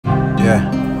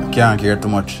can't care too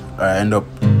much or end up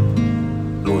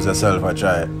lose yourself or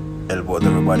try help out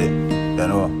everybody, you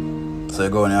know. So you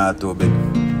go in here too big.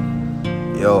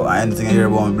 Yo, and anything you hear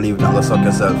about me, believe, don't go suck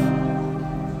yourself.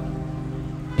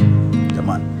 Come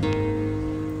on.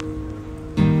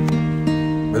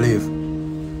 Believe.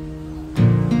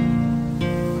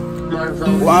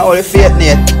 Want all the faith,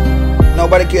 Nate.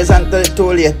 Nobody cares until it's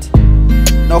too late.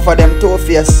 No for them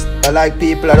two-faced. I like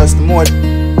people are just the mode.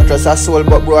 I trust a soul,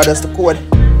 but bro, that's the code.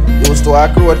 Used to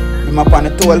walk road, be my on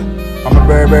the toll. From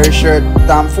a very shirt,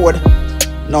 Tom Ford.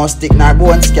 No stick nor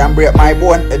bones, can break my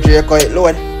bone. A Draco it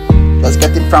load. Just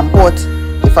get it from port.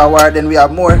 If I were, then we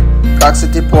have more. Crack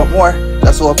City Port more.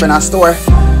 Just open a store.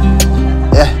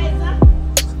 Yeah.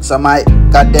 Some I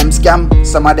got them scam.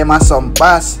 Some of them are some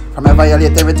boss. From I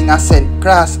violate everything I send.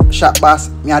 Cross, shot boss,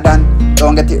 me a done.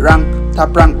 Don't get it wrong.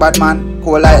 Top rank bad man.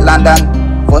 Cool like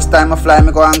London. First time I fly,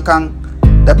 me go Hong Kong.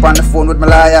 Dep on the phone with my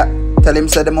lawyer. Tell him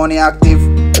say the money active.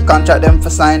 The contract them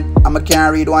for sign. I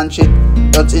can't read one shit.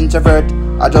 Just introvert.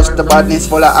 Adjust the badness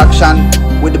full of action.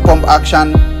 With the pump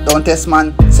action. Don't test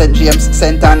man. St. James,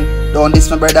 Senton. Don't diss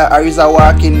my brother. Ariza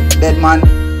walking. Dead man.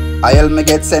 I help me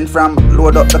get sent from.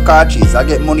 Load up the cartridge. I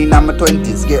get money in my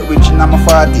 20s. Get rich in my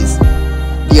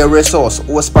 40s. Dear resource.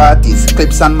 Host parties.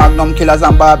 Clips and magnum killers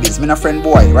and barbies. Me no friend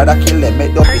boy. Rather kill them.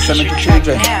 Make up with 70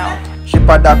 children.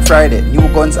 Shipper Dark Friday. New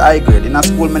guns high grade. In a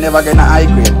school me never get a high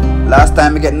grade. Last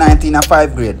time me get 19 a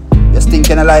 5th grade. You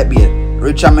stinking a light beard.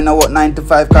 Rich and me know what 9 to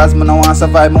 5 cause me no want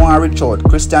survive, me want rich out.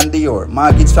 Christian Dior,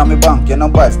 mortgage from me bank, you know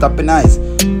boy, stop in eyes.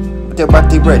 Put your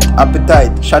body bread,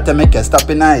 appetite, shot to make you stop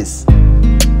in eyes.